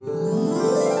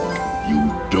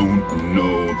don't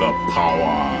know the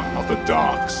power of the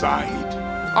dark side.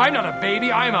 I'm not a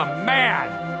baby, I'm a man.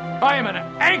 I am an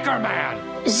anchor man.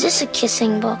 Is this a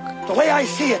kissing book? The way I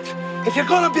see it, if you're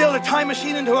going to build a time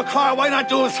machine into a car, why not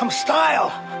do it with some style?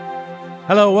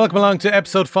 Hello, welcome along to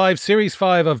episode 5, series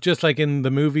 5 of Just Like in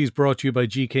the Movies, brought to you by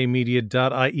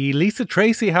gkmedia.ie. Lisa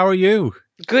Tracy, how are you?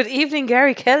 Good evening,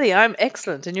 Gary Kelly. I'm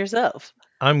excellent. And yourself?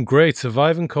 I'm great,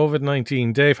 surviving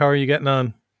COVID-19. Dave, how are you getting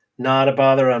on? Not a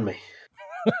bother on me.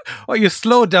 Oh, you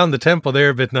slowed down the tempo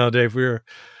there a bit now, Dave. We're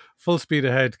full speed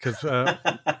ahead because...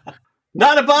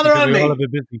 Not a bother on me. All a bit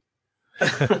busy.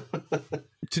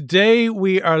 Today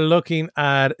we are looking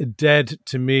at Dead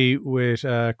to Me with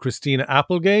Christina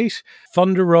Applegate,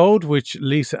 Thunder Road, which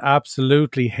Lisa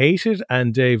absolutely hated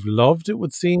and Dave loved, it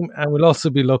would seem, and we'll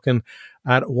also be looking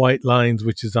at White Lines,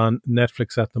 which is on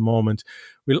Netflix at the moment.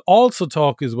 We'll also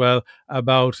talk as well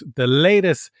about the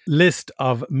latest list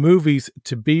of movies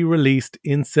to be released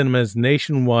in cinemas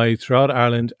nationwide throughout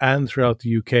Ireland and throughout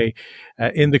the UK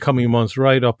in the coming months,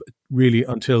 right up really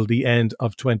until the end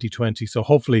of 2020. So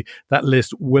hopefully that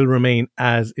list will remain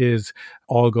as is,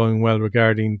 all going well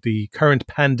regarding the current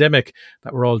pandemic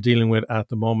that we're all dealing with at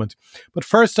the moment. But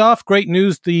first off, great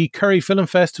news. The Kerry Film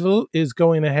Festival is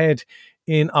going ahead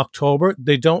in October.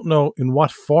 They don't know in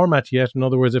what format yet. In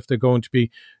other words, if they're going to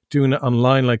be doing it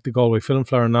online like the Galway Film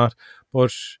Fair or not.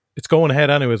 But it's going ahead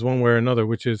anyways, one way or another,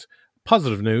 which is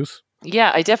positive news.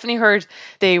 Yeah, I definitely heard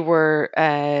they were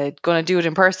going to do it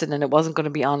in person and it wasn't going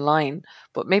to be online.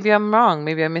 But maybe I'm wrong.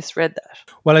 Maybe I misread that.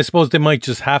 Well, I suppose they might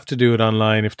just have to do it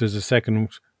online if there's a second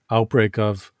outbreak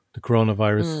of the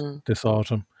coronavirus this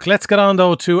autumn. Let's get on,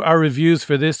 though, to our reviews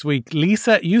for this week.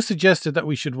 Lisa, you suggested that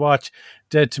we should watch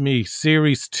Dead to Me.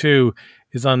 Series 2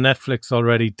 is on Netflix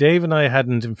already. Dave and I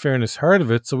hadn't, in fairness, heard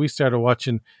of it, so we started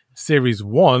watching Series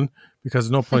 1 because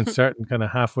there's no point starting kind of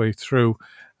halfway through.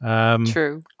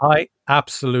 True. I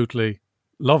absolutely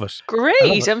love it.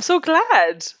 Great. I'm so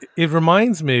glad. It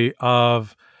reminds me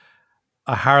of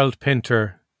a Harold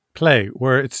Pinter play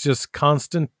where it's just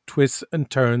constant twists and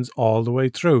turns all the way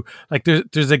through. Like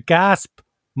there's a gasp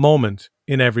moment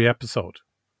in every episode.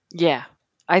 Yeah,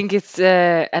 I think it's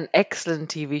an excellent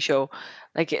TV show.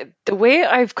 Like the way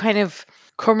I've kind of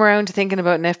come around to thinking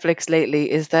about Netflix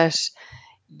lately is that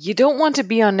you don't want to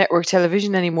be on network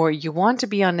television anymore. You want to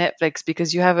be on Netflix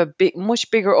because you have a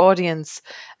much bigger audience,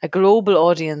 a global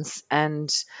audience, and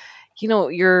you know,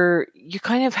 you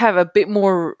kind of have a bit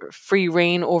more free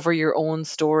reign over your own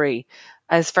story,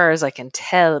 as far as I can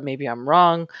tell. Maybe I'm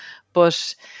wrong,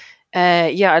 but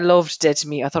yeah, I loved Dead to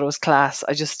Me. I thought it was class.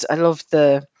 I loved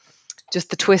the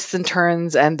twists and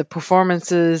turns and the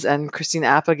performances, and Christina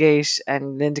Applegate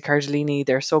and Linda Cardellini.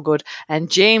 They're so good. And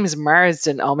James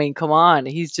Marsden, I mean, come on,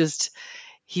 he's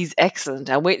excellent.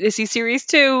 I'm waiting to see series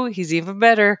 2. He's even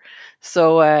better.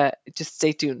 So just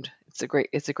stay tuned. It's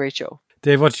a great show.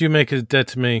 Dave, what do you make of Dead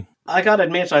to Me? I gotta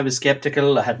admit, I was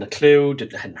skeptical. I hadn't a clue,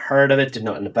 hadn't heard of it, did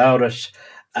nothing about it.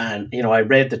 And, you know, I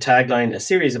read the tagline, a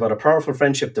series about a powerful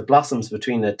friendship that blossoms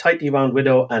between a tightly wound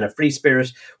widow and a free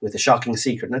spirit with a shocking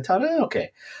secret. And I thought,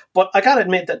 okay. But I gotta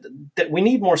admit that we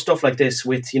need more stuff like this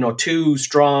with, you know, 2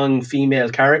 strong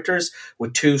female characters,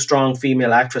 with 2 strong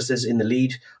female actresses in the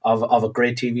lead of a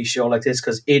great TV show like this,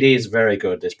 because it is very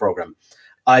good, this program.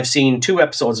 I've seen 2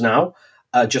 episodes now,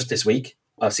 just this week,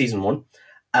 season 1.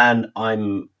 And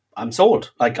I'm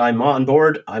sold. Like, I'm on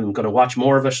board. I'm going to watch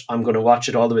more of it. I'm going to watch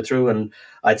it all the way through. And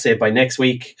I'd say by next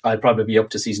week, I'll probably be up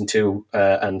to season 2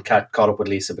 and caught up with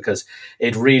Lisa, because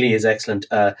it really is excellent.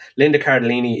 Linda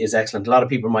Cardellini is excellent. A lot of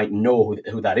people might know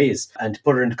who that is. And to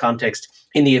put her into context,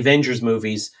 in the Avengers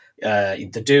movies,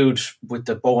 the dude with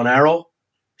the bow and arrow,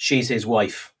 she's his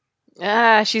wife.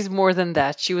 She's more than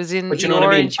that. She was in But you know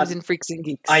what I mean? She was in Freaks and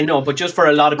Geeks. I know, but just for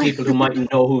a lot of people who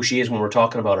mightn't know who she is when we're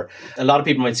talking about her, a lot of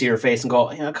people might see her face and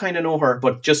go, yeah, I kind of know her,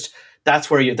 but just that's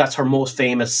her most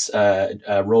famous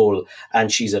role,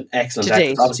 and she's an excellent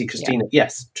actress. Obviously, Christina,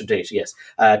 yes, to date, yes.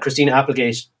 Christina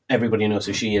Applegate, everybody knows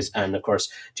who she is, and of course,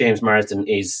 James Marsden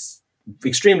is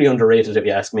extremely underrated, if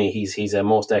you ask me. He's a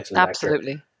most excellent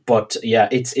Absolutely. actor. But yeah,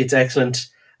 it's excellent.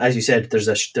 As you said,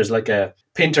 there's like a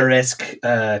Pinter-esque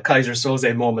Kaiser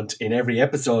Soze moment in every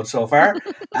episode so far,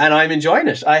 and I'm enjoying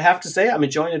it. I have to say, I'm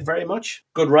enjoying it very much.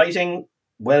 Good writing,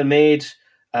 well made,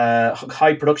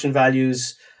 high production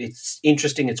values. It's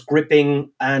interesting, it's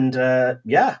gripping, and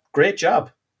yeah, great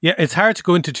job. Yeah, it's hard to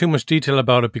go into too much detail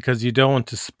about it because you don't want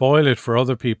to spoil it for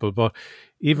other people. But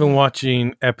even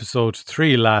watching episode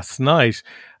 3 last night,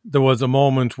 there was a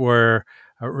moment where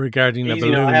regarding the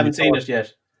balloon. I haven't seen it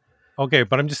yet. Okay,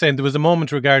 but I'm just saying there was a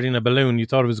moment regarding a balloon. You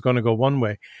thought it was going to go one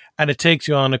way, and it takes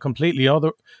you on a completely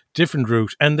different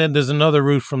route. And then there's another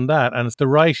route from that, and the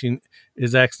writing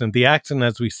is excellent. The acting,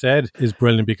 as we said, is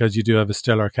brilliant because you do have a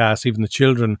stellar cast. Even the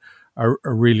children are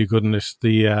really good in it.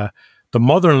 The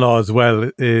mother-in-law as well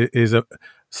is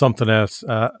something else.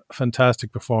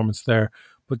 Fantastic performance there.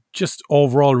 But just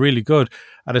overall really good.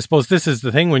 And I suppose this is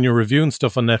the thing when you're reviewing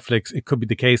stuff on Netflix, it could be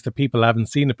the case that people haven't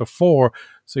seen it before,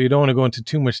 so you don't want to go into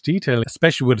too much detail,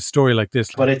 especially with a story like this.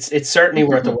 But it's certainly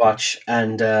worth a watch,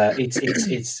 and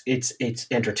it's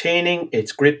entertaining,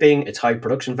 it's gripping, it's high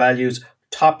production values,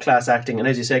 top class acting, and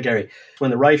as you said, Gary,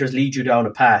 when the writers lead you down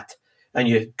a path and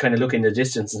you kind of look in the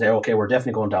distance and say, okay, we're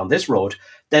definitely going down this road,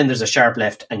 then there's a sharp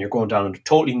left and you're going down a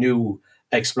totally new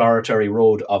exploratory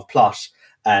road of plot.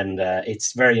 And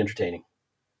it's very entertaining.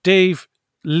 Dave,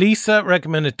 Lisa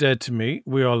recommended Dead to me.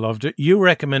 We all loved it. You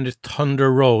recommended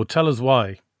Thunder Road. Tell us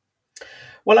why.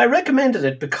 Well, I recommended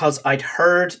it because I'd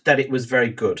heard that it was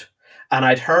very good. And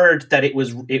I'd heard that it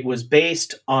was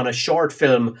based on a short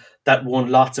film that won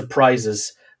lots of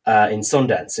prizes in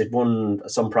Sundance. It won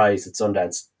some prize at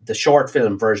Sundance. The short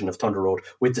film version of Thunder Road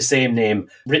with the same name,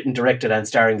 written, directed and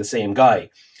starring the same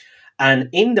guy. And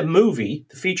in the movie,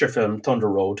 the feature film Thunder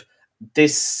Road,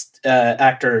 this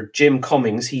actor, Jim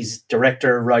Cummings, he's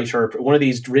director, writer, one of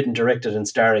these written, directed and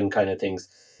starring kind of things.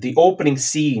 The opening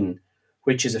scene,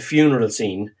 which is a funeral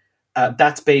scene,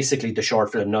 that's basically the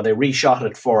short film. Now, they reshot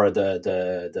it for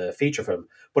the feature film,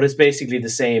 but it's basically the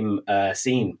same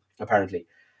scene, apparently.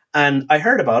 And I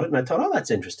heard about it and I thought, oh, that's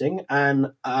interesting.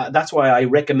 And that's why I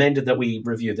recommended that we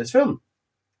review this film.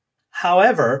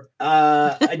 However,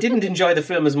 I didn't enjoy the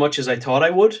film as much as I thought I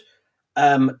would.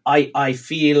 I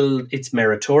feel it's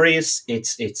meritorious.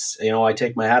 It's I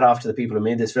take my hat off to the people who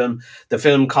made this film. The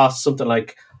film cost something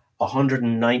like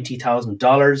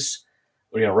 $190,000,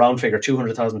 round figure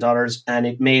 $200,000, and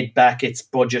it made back its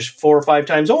budget 4 or 5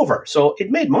 times over. So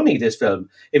it made money. This film,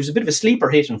 it was a bit of a sleeper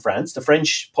hit in France. The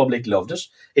French public loved it.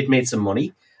 It made some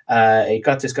money. It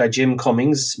got this guy Jim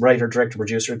Cummings, writer, director,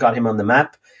 producer, got him on the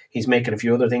map. He's making a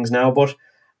few other things now, but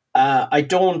I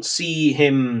don't see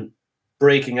him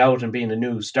breaking out and being a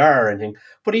new star or anything,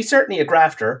 but he's certainly a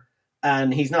grafter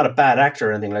and he's not a bad actor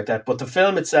or anything like that. But the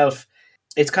film itself,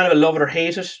 it's kind of a love it or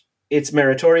hate it. It's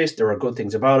meritorious. There are good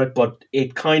things about it, but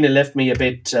it kind of left me with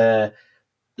a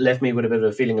bit of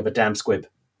a feeling of a damn squib.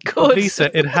 Good.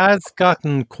 Lisa, it has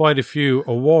gotten quite a few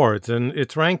awards and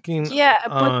it's ranking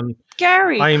on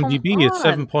Gary, IMDb at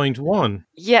 7.1.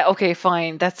 Yeah, okay,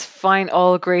 fine. That's fine,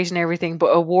 all great and everything, but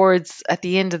awards at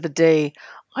the end of the day,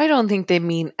 I don't think they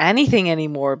mean anything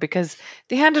anymore because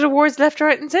they handed awards left,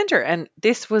 right, and centre. And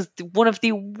this was one of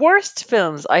the worst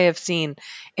films I have seen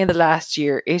in the last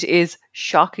year. It is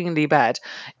shockingly bad.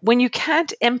 When you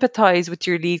can't empathize with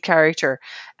your lead character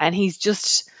and he's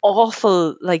just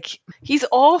awful, he's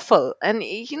awful. And,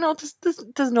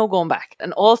 there's no going back.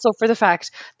 And also for the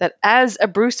fact that as a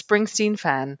Bruce Springsteen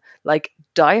fan,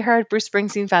 diehard Bruce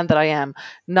Springsteen fan that I am,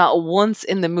 not once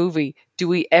in the movie do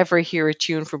we ever hear a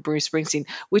tune from Bruce Springsteen,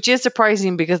 which is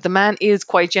surprising because the man is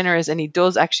quite generous and he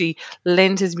does actually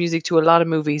lend his music to a lot of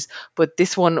movies, but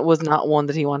this one was not one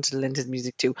that he wanted to lend his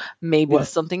music to. Maybe there's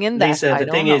something in that. Lisa, the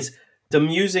thing is, the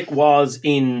music was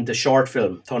in the short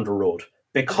film Thunder Road.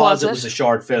 Because it was a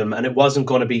short film and it wasn't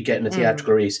going to be getting a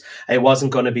theatrical release. It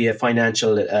wasn't going to be a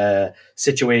financial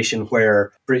situation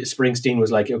where Springsteen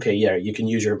was like, okay, yeah, you can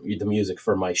use the music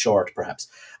for my short, perhaps.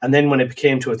 And then when it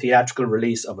came to a theatrical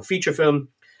release of a feature film,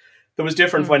 there was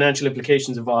different financial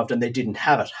implications involved and they didn't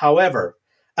have it. However,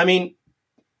 I mean,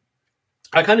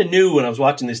 I kind of knew when I was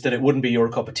watching this that it wouldn't be your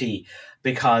cup of tea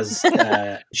because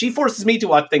she forces me to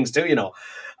watch things too,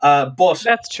 but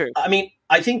that's true. I mean,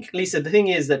 I think, Lisa, the thing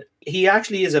is that he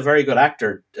actually is a very good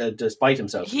actor, despite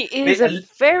himself. He is a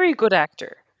very good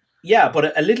actor. Yeah,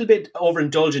 but a little bit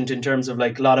overindulgent in terms of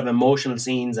a lot of emotional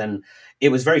scenes, and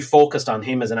it was very focused on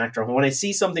him as an actor. When I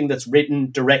see something that's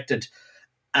written, directed,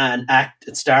 and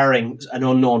starring an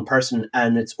unknown person,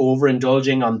 and it's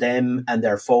overindulging on them and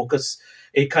their focus,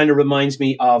 it kind of reminds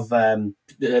me of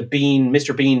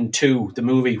Mr. Bean 2, the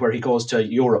movie where he goes to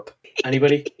Europe.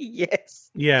 Anybody? Yes.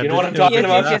 Yeah. Do you know what I'm talking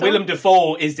about? Willem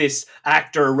Dafoe is this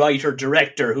actor, writer,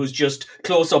 director who's just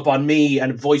close up on me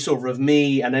and voiceover of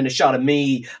me and then a shot of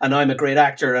me and I'm a great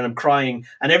actor and I'm crying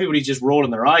and everybody's just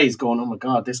rolling their eyes going, oh my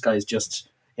God, this guy's just,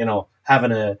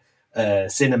 having a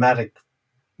cinematic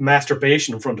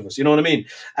masturbation in front of us. You know what I mean?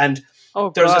 And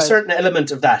there's a certain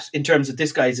element of that in terms of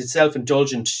this guy is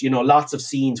self-indulgent, lots of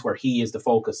scenes where he is the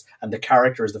focus and the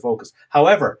character is the focus.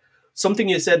 However, something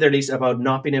you said there, Lisa, about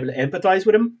not being able to empathize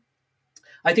with him,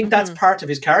 I think that's part of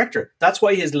his character. That's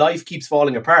why his life keeps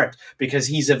falling apart, because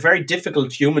he's a very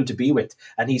difficult human to be with,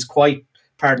 and he's quite,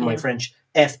 pardon my French,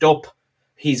 effed up.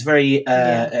 He's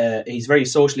very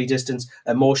socially distanced,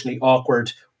 emotionally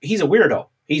awkward. He's a weirdo.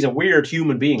 He's a weird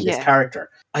human being, this character.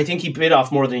 I think he bit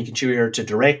off more than he can chew here to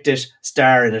direct it,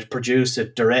 star in it, produce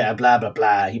it, direct, blah, blah,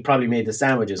 blah. He probably made the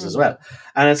sandwiches as well.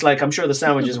 And it's like, I'm sure the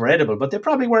sandwiches were edible, but they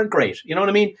probably weren't great. You know what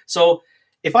I mean? So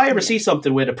if I ever see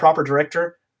something with a proper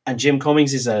director and Jim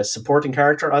Cummings is a supporting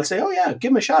character, I'll say, oh yeah,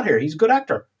 give him a shot here. He's a good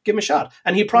actor. Give him a shot.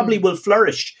 And he probably will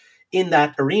flourish in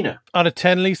that arena. Out of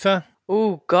 10, Lisa?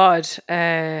 Oh, God.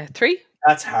 3?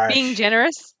 That's harsh. Being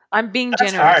generous. I'm being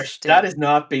That's generous. Harsh. That is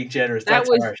not being generous. That's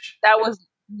harsh.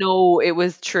 It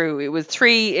was true. It was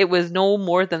 3. It was no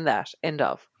more than that. End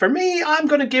of. For me, I'm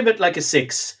going to give it like a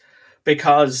 6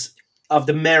 because of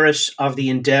the merit of the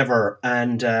endeavor.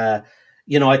 And, I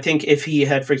think if he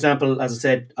had, for example, as I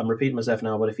said, I'm repeating myself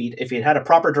now, but if he had a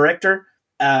proper director,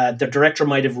 the director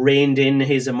might have reined in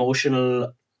his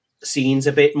emotional scenes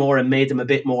a bit more and made them a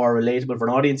bit more relatable for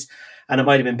an audience, and it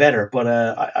might have been better. But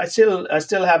I still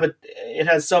have it. It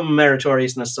has some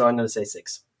meritoriousness, so I'm going to say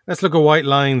 6. Let's look at White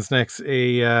Lines next,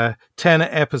 a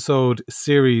 10-episode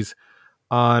series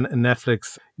on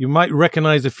Netflix. You might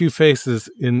recognize a few faces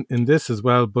in this as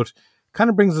well, but kind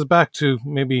of brings us back to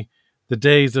maybe the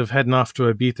days of heading off to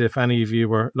Ibiza, if any of you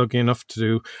were lucky enough to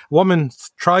do. A woman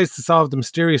tries to solve the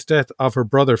mysterious death of her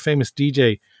brother, famous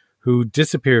DJ, who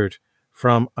disappeared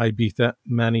from Ibiza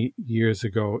many years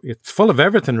ago. It's full of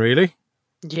everything, really.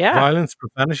 Yeah. Violence,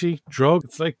 profanity, drugs.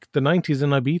 It's like the 90s in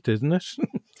Ibiza, isn't it?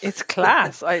 It's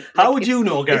class. How would you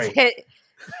know, Gary?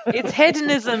 It's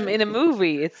hedonism in a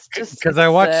movie. It's just because I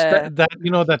watched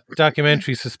that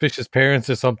documentary, Suspicious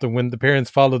Parents or something, when the parents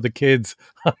follow the kids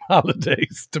on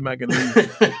holidays to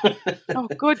Magaluf. Oh,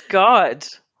 good God.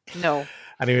 No.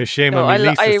 Anyway, shame on me,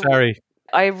 Lisa. Sorry.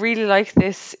 I really like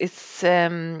this. It's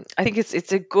I think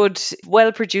it's a good,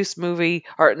 well-produced movie,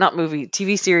 or not movie,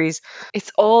 TV series.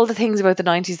 It's all the things about the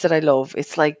 90s that I love.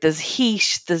 It's like there's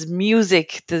heat, there's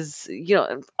music, there's,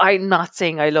 I'm not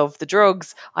saying I love the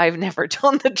drugs. I've never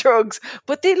done the drugs,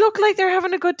 but they look like they're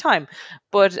having a good time.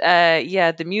 But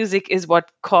the music is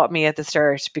what caught me at the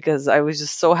start, because I was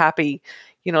just so happy.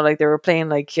 Like they were playing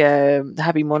like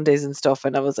Happy Mondays and stuff,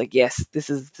 and I was like, yes,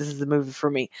 this is the movie for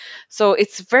me. So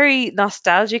it's very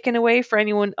nostalgic in a way for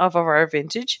anyone of our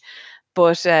vintage,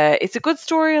 but it's a good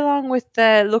story along with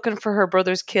looking for her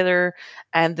brother's killer,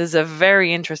 and there's a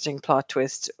very interesting plot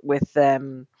twist with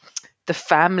the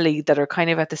family that are kind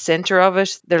of at the center of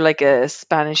it. They're like a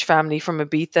Spanish family from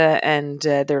Ibiza, and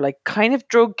they're like kind of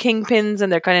drug kingpins,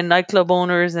 and they're kind of nightclub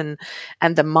owners, and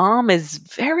the mom is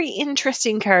very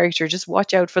interesting character. Just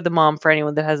watch out for the mom for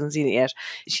anyone that hasn't seen it yet.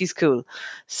 She's cool.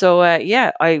 So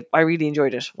I really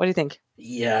enjoyed it. What do you think?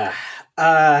 Yeah.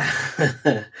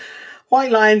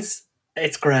 White Lines,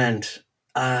 it's grand.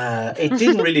 It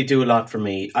didn't really do a lot for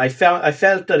me. I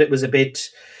felt that it was a bit,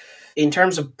 in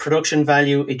terms of production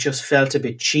value, it just felt a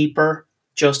bit cheaper,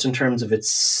 just in terms of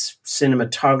its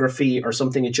cinematography or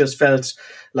something. It just felt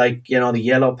like, the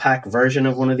Yellow Pack version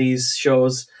of one of these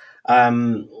shows.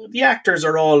 The actors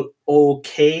are all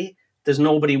okay. There's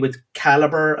nobody with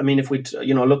caliber. I mean, if we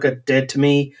look at Dead to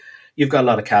Me, you've got a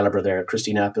lot of caliber there.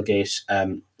 Christina Applegate,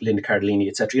 Linda Cardellini,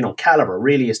 etc. Caliber,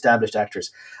 really established actors.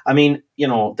 I mean,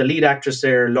 the lead actress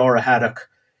there, Laura Haddock,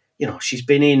 she's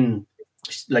been in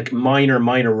like minor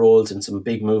roles in some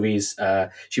big movies.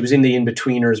 She was in the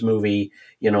In-Betweeners movie,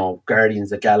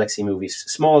 Guardians of the Galaxy movies,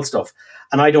 small stuff.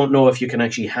 And I don't know if you can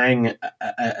actually hang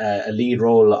a lead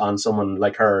role on someone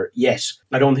like her yet.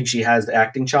 I don't think she has the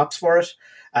acting chops for it.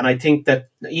 And I think that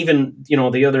even,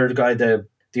 the other guy, the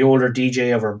older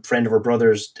DJ of her friend of her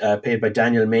brother's, played by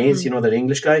Daniel Mays, that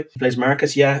English guy, plays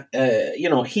Marcus. Yeah.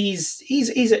 He's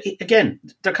again,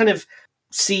 they're kind of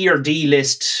C or D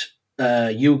list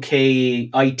UK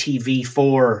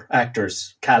ITV4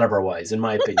 actors caliber wise, in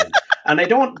my opinion. And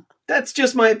that's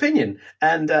just my opinion.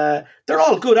 And they're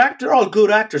all good actors. They're all good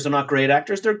actors. They're not great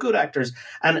actors. They're good actors.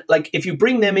 And like, if you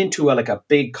bring them into a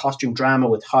big costume drama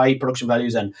with high production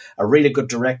values and a really good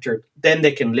director, then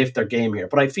they can lift their game here.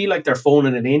 But I feel like they're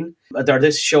phoning it in.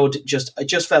 This show it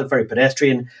just felt very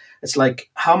pedestrian. It's like,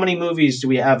 how many movies do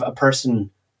we have a person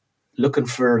looking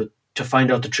to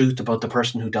find out the truth about the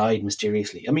person who died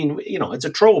mysteriously? I mean, it's a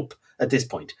trope at this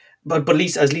point. But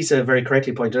Lisa, as Lisa very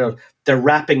correctly pointed out, they're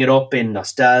wrapping it up in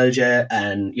nostalgia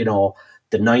and,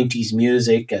 the 90s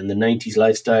music and the 90s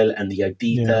lifestyle and the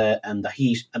Ibiza and the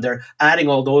heat. And they're adding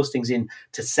all those things in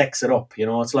to sex it up.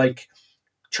 It's like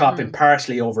chopping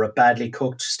parsley over a badly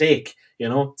cooked steak.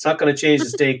 It's not going to change the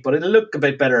steak, but it'll look a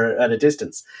bit better at a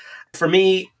distance. For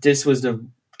me, this was the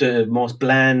the most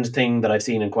bland thing that I've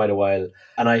seen in quite a while.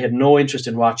 And I had no interest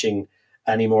in watching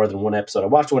any more than one episode. I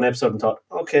watched one episode and thought,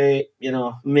 okay,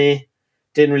 meh,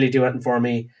 didn't really do anything for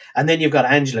me. And then you've got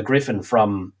Angela Griffin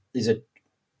from, is it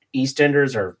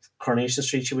EastEnders or Coronation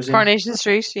Street she was in? Coronation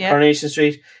Street, yeah. Coronation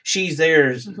Street. She's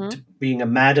there being a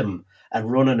madam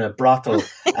and running a brothel.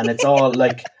 And it's all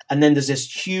like, and then there's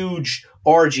this huge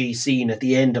orgy scene at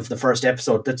the end of the first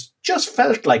episode that's just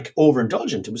felt like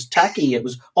overindulgent. It was tacky. It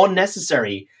was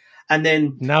unnecessary. And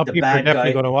then now the people are bad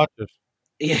definitely guy, going to watch it.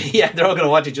 yeah, they're all going to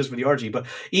watch it just for the orgy. But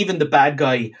even the bad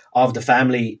guy of the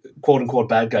family, quote unquote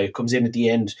bad guy, who comes in at the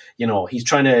end, he's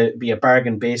trying to be a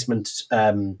bargain basement.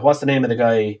 What's the name of the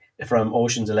guy from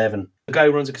Ocean's 11? The guy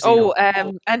who runs a casino.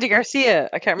 Andy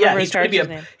Garcia. I can't remember his character's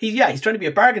name. He's trying to be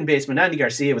a bargain basement, Andy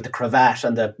Garcia, with the cravat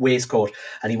and the waistcoat.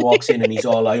 And he walks in and he's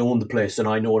all, I own the place and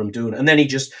I know what I'm doing. And then he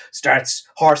just starts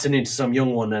horsing into some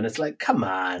young one. And it's like, come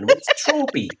on, it's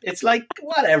tropey. It's like,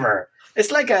 whatever. It's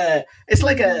like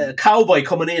a cowboy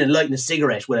coming in and lighting a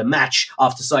cigarette with a match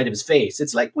off the side of his face.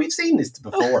 It's like, we've seen this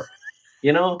before,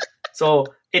 So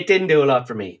it didn't do a lot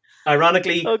for me.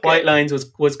 Ironically, Okay. White Lines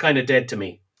was kind of dead to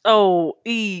me. Oh,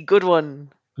 good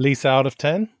one. Lisa, out of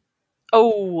 10?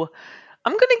 Oh,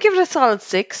 I'm going to give it a solid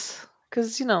 6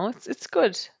 because, it's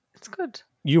good. It's good.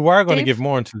 You were going to Dave? give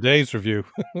more in today's review.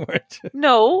 weren't you?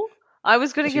 No, I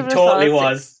was going to give it a Totally solid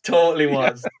was. 6. Totally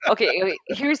was. Okay,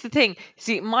 here's the thing.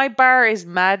 See, my bar is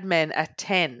Mad Men at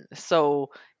 10. So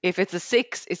if it's a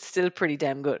 6, it's still pretty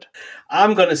damn good.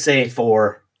 I'm going to say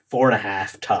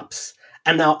 4.5 tops.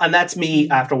 And that's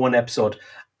me after one episode.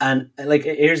 And like,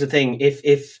 here's the thing.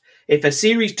 If a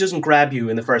series doesn't grab you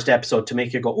in the first episode to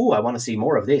make you go, oh, I want to see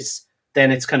more of this,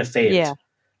 then it's kind of failed. Yeah.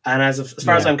 And as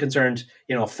far as I'm concerned,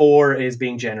 4 is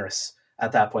being generous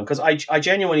at that point. Because I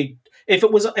genuinely,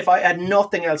 if I had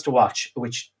nothing else to watch,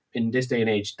 which in this day and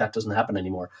age, that doesn't happen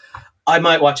anymore, I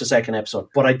might watch a second episode,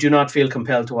 but I do not feel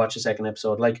compelled to watch a second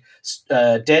episode. Like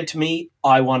Dead to Me,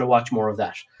 I want to watch more of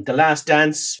that. The Last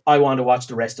Dance, I want to watch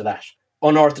the rest of that.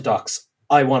 Unorthodox,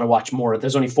 I want to watch more.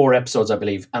 There's only 4 episodes, I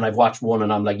believe, and I've watched one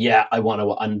and I'm like, yeah, I want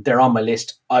to, and they're on my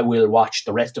list. I will watch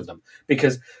the rest of them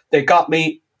because they got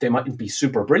me. They mightn't be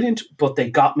super brilliant, but they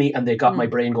got me and they got my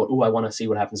brain going, oh, I want to see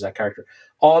what happens to that character.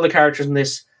 All the characters in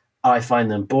this, I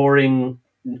find them boring,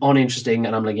 uninteresting,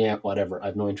 and I'm like, yeah, whatever. I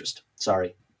have no interest.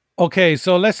 Sorry. Okay,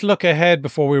 so let's look ahead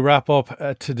before we wrap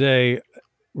up today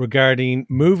regarding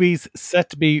movies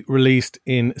set to be released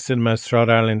in cinemas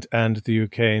throughout Ireland and the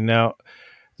UK. Now,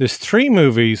 there's 3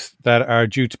 movies that are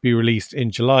due to be released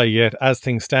in July, yet as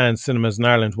things stand, cinemas in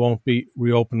Ireland won't be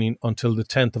reopening until the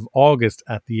 10th of August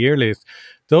at the earliest.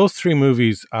 Those 3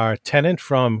 movies are Tenet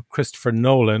from Christopher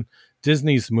Nolan,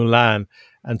 Disney's Mulan,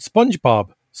 and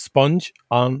SpongeBob, Sponge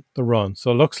on the Run.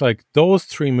 So it looks like those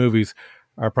 3 movies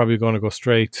are probably going to go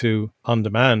straight to on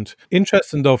demand.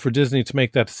 Interesting, though, for Disney to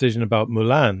make that decision about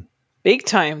Mulan. Big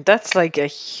time. That's like a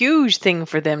huge thing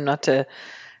for them not to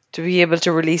be able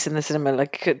to release in the cinema.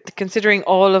 Like considering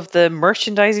all of the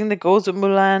merchandising that goes with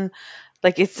Mulan,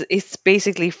 like it's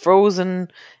basically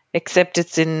Frozen, except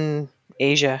it's in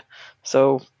Asia.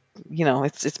 So,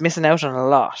 it's missing out on a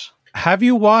lot. Have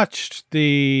you watched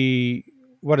the,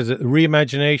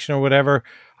 reimagination or whatever?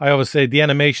 I always say the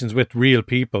animations with real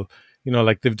people.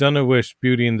 Like they've done it with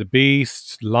Beauty and the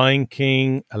Beast, Lion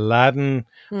King, Aladdin.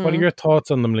 What are your thoughts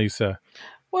on them, Lisa?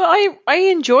 Well, I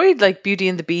enjoyed like Beauty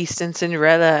and the Beast and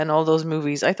Cinderella and all those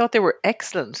movies. I thought they were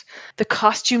excellent. The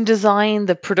costume design,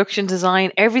 the production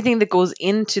design, everything that goes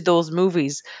into those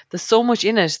movies. There's so much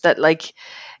in it that like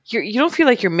you don't feel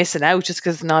like you're missing out just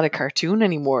because it's not a cartoon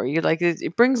anymore. You're like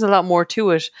it brings a lot more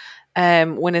to it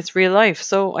when it's real life.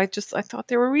 So I thought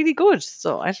they were really good.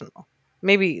 So I don't know.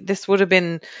 Maybe this would have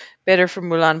been better for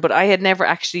Mulan, but I had never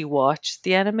actually watched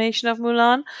the animation of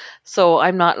Mulan. So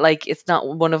I'm not like, it's not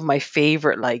one of my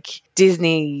favorite like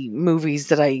Disney movies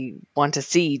that I want to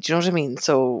see. Do you know what I mean?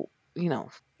 So,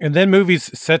 And then movies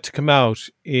set to come out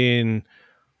in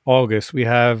August. We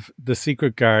have The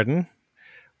Secret Garden.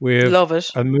 We Love it.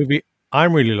 a movie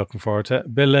I'm really looking forward to,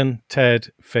 Bill and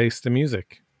Ted Face the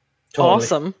Music. Totally.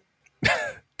 Awesome.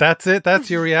 That's it?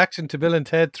 That's your reaction to Bill and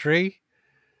Ted 3?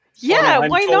 Yeah, I'm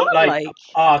why told, not? Like,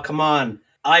 oh, come on.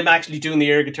 I'm actually doing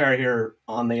the air guitar here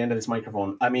on the end of this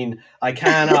microphone. I mean, I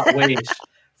cannot wait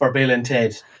for Bill and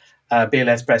Ted, Bill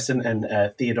S. Preston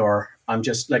and Theodore. I'm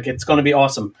just like, it's going to be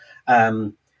awesome.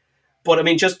 But I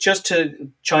mean, just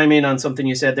to chime in on something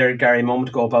you said there, Gary, a moment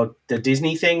ago about the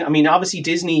Disney thing. I mean, obviously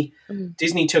Disney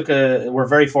were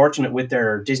very fortunate with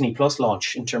their Disney Plus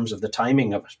launch in terms of the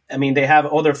timing of it. I mean, they have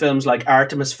other films like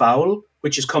Artemis Fowl,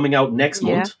 which is coming out next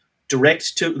month.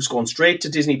 It's going straight to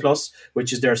Disney Plus,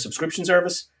 which is their subscription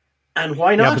service. And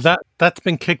why Yeah, not? but that's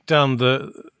been kicked down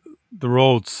the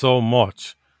road so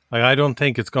much. Like, I don't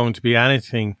think it's going to be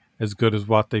anything as good as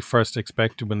what they first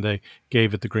expected when they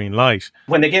gave it the green light.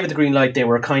 When they gave it the green light, they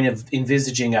were kind of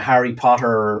envisaging a Harry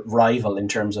Potter rival in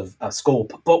terms of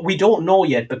scope. But we don't know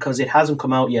yet because it hasn't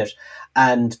come out yet,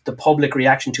 and the public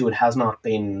reaction to it has not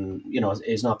been,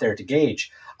 is not there to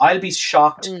gauge. I'll be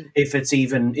shocked if it's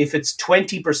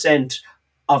 20%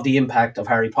 of the impact of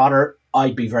Harry Potter.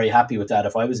 I'd be very happy with that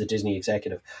if I was a Disney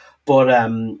executive. But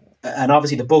and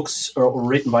obviously the books are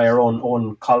written by our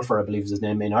own Colfer, I believe is his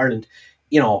name, in Ireland.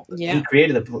 He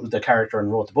created the character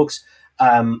and wrote the books.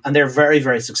 And they're very,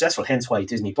 very successful. Hence why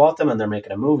Disney bought them and they're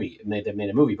making a movie. They've made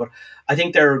a movie. But I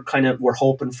think we're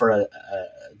hoping for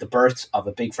the birth of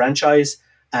a big franchise.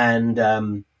 And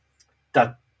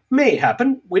that may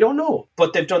happen. We don't know.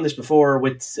 But they've done this before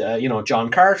with, John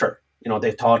Carter.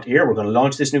 They thought, here, we're going to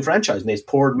launch this new franchise. And they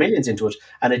poured millions into it.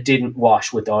 And it didn't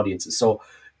wash with the audiences. So,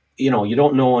 you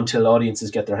don't know until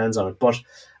audiences get their hands on it. But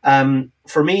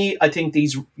for me, I think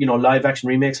these, live action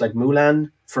remakes like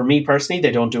Mulan, for me personally,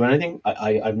 they don't do anything.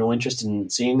 I have no interest in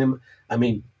seeing them. I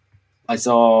mean, I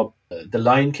saw the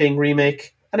Lion King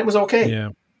remake and it was okay,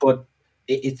 but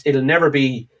it'll never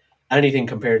be anything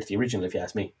compared to the original, if you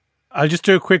ask me. I'll just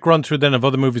do a quick run through then of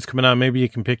other movies coming out. Maybe you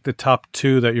can pick the top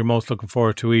two that you're most looking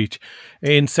forward to each.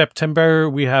 In September,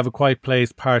 we have A Quiet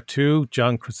Place Part 2.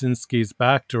 John Krasinski is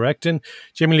back directing.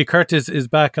 Jamie Lee Curtis is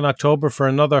back in October for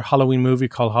another Halloween movie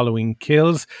called Halloween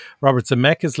Kills. Robert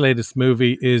Zemeckis' latest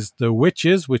movie is The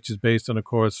Witches, which is based on, of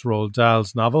course, Roald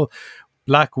Dahl's novel.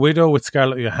 Black Widow with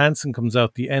Scarlett Johansson comes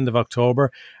out the end of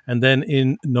October. And then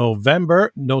in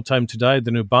November, No Time to Die, the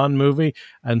new Bond movie.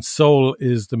 And Soul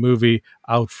is the movie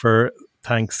out for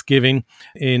Thanksgiving.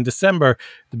 In December,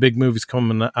 the big movies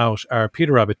coming out are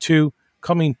Peter Rabbit 2,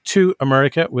 Coming to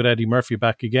America with Eddie Murphy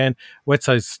back again, West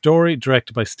Side Story,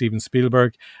 directed by Steven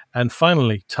Spielberg, and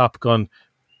finally, Top Gun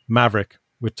Maverick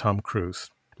with Tom Cruise.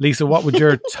 Lisa, what would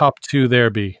your top two there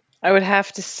be? I would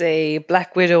have to say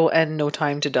Black Widow and No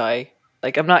Time to Die.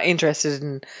 Like, I'm not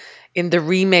interested in the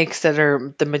remakes that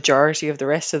are the majority of the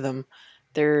rest of them.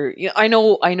 I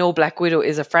know Black Widow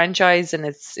is a franchise and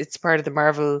it's part of the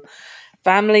Marvel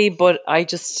family, but I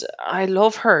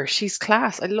love her. She's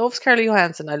class. I love Scarlett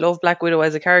Johansson. I love Black Widow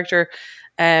as a character.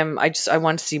 I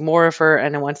want to see more of her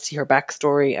and I want to see her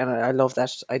backstory, and I love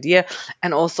that idea.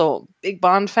 And also big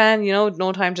Bond fan,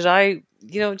 No Time to Die,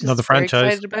 just another very franchise.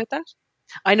 excited about that.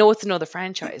 I know it's another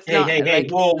franchise. Hey,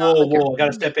 whoa. I got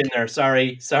to step in there.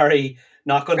 Sorry.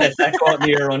 Not going to let that go out in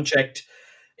the air unchecked.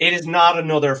 It is not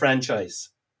another franchise.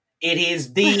 It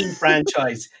is the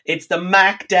franchise. It's the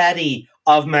Mac Daddy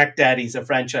of Mac Daddies, a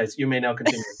franchise. You may now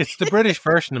continue. It's the British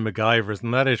version of MacGyver,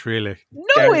 isn't that it, really? No,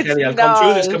 Darren it's Kelly, I'll not. come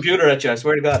through this computer at you, I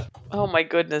swear to God. Oh my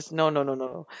goodness.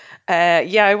 No.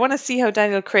 I want to see how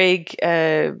Daniel Craig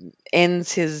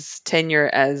ends his tenure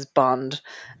as Bond.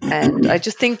 And I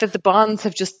just think that the Bonds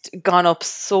have just gone up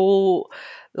so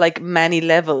many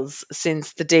levels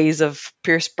since the days of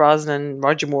Pierce Brosnan,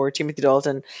 Roger Moore, Timothy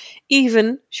Dalton,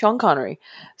 even Sean Connery.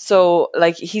 So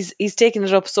he's taken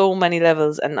it up so many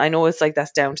levels, and I know it's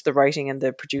that's down to the writing and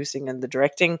the producing and the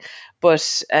directing.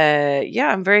 But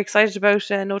I'm very excited about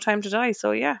No Time to Die.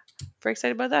 So very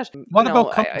excited about that. What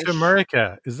about Coming to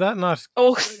America? Is that not?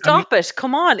 Oh, stop it!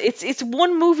 Come on, it's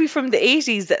one movie from the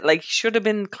 80s that should have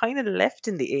been kind of left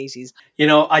in the 80s.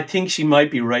 I think she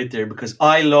might be right there because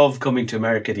I love Coming to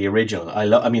America, the original.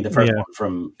 the first one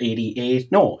from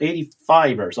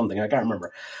 85 or something. I can't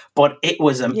remember, but it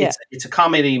was it's a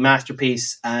comedy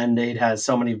masterpiece and it has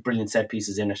so many brilliant set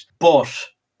pieces in it. But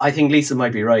I think Lisa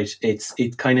might be right.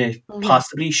 It kind of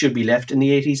possibly should be left in the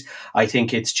 80s. I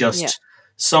think it's just.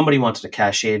 Somebody wanted to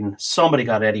cash in. Somebody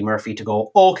got Eddie Murphy to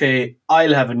go, okay,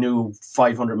 I'll have a new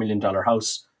 $500 million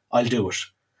house. I'll do it.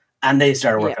 And they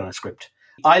started working on a script.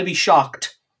 I'll be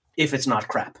shocked if it's not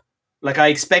crap. I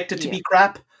expect it to be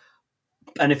crap.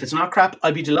 And if it's not crap,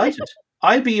 I'll be delighted.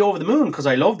 I'll be over the moon because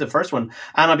I love the first one.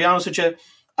 And I'll be honest with you,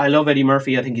 I love Eddie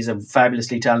Murphy. I think he's a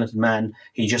fabulously talented man.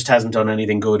 He just hasn't done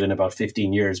anything good in about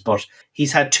 15 years. But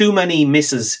he's had too many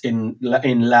misses in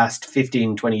last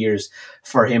 15, 20 years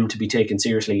for him to be taken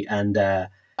seriously. And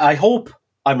I hope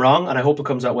I'm wrong, and I hope it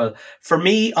comes out well. For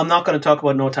me, I'm not going to talk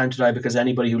about No Time to Die because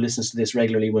anybody who listens to this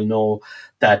regularly will know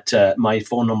that my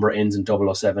phone number ends in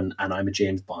 007 and I'm a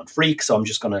James Bond freak. So I'm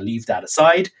just going to leave that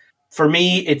aside. For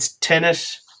me, it's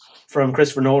Tenet from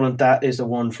Christopher Nolan. That is the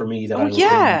one for me that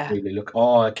really look.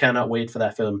 Oh, I cannot wait for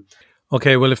that film.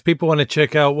 Okay, well, if people want to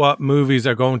check out what movies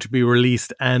are going to be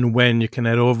released and when, you can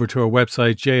head over to our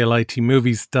website,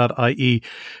 jlitmovies.ie,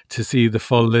 to see the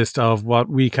full list of what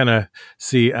we kind of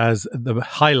see as the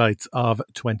highlights of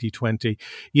 2020.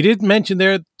 You did mention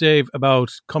there, Dave,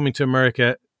 about Coming to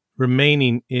America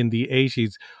remaining in the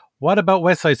 80s. What about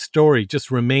West Side Story just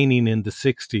remaining in the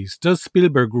 60s? Does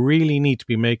Spielberg really need to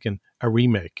be making a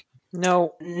remake?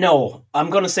 No. No, I'm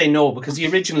going to say no, because the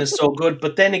original is so good.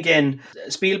 But then again,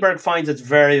 Spielberg finds it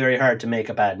very, very hard to make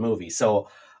a bad movie. So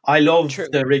I love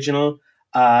the original.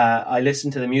 I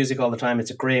listen to the music all the time.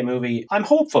 It's a great movie. I'm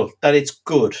hopeful that it's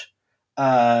good.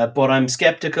 But I'm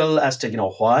skeptical as to,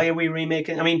 why are we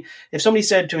remaking? I mean, if somebody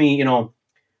said to me,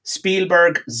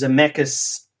 Spielberg,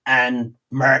 Zemeckis and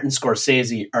Martin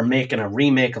Scorsese are making a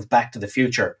remake of Back to the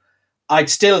Future, I'd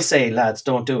still say, lads,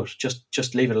 don't do it.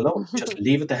 Just leave it alone. Just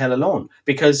leave it the hell alone.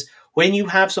 Because when you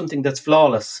have something that's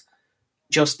flawless,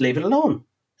 just leave it alone.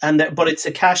 But it's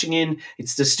a cashing in.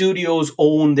 It's the studios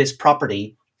own this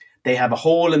property. They have a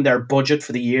hole in their budget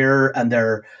for the year and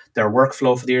their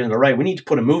workflow for the year. And they're right, we need to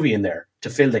put a movie in there to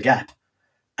fill the gap.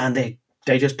 And they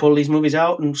just pull these movies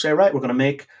out and say, right, we're going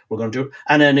to do it.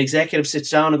 And an executive sits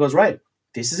down and goes, right,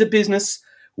 this is a business.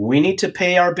 We need to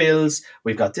pay our bills.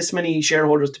 We've got this many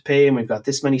shareholders to pay and we've got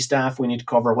this many staff we need to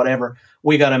cover, whatever.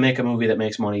 We got to make a movie that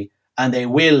makes money. And they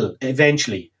will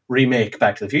eventually remake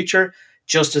Back to the Future,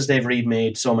 just as they've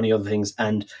remade so many other things.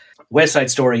 And West Side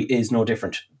Story is no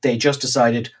different. They just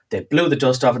decided, they blew the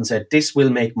dust off and said, this will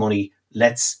make money.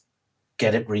 Let's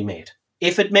get it remade.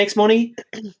 If it makes money,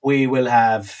 we will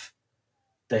have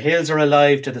The Hills Are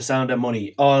Alive to The Sound of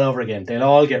Money all over again. They'll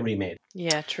all get remade.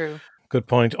 Yeah, true. Good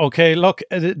point. Okay, look,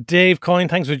 Dave Coyne,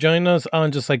 thanks for joining us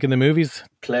on Just Like in the Movies.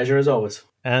 Pleasure as always.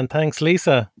 And thanks,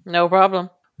 Lisa. No problem.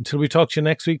 Until we talk to you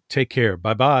next week, take care.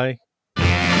 Bye-bye.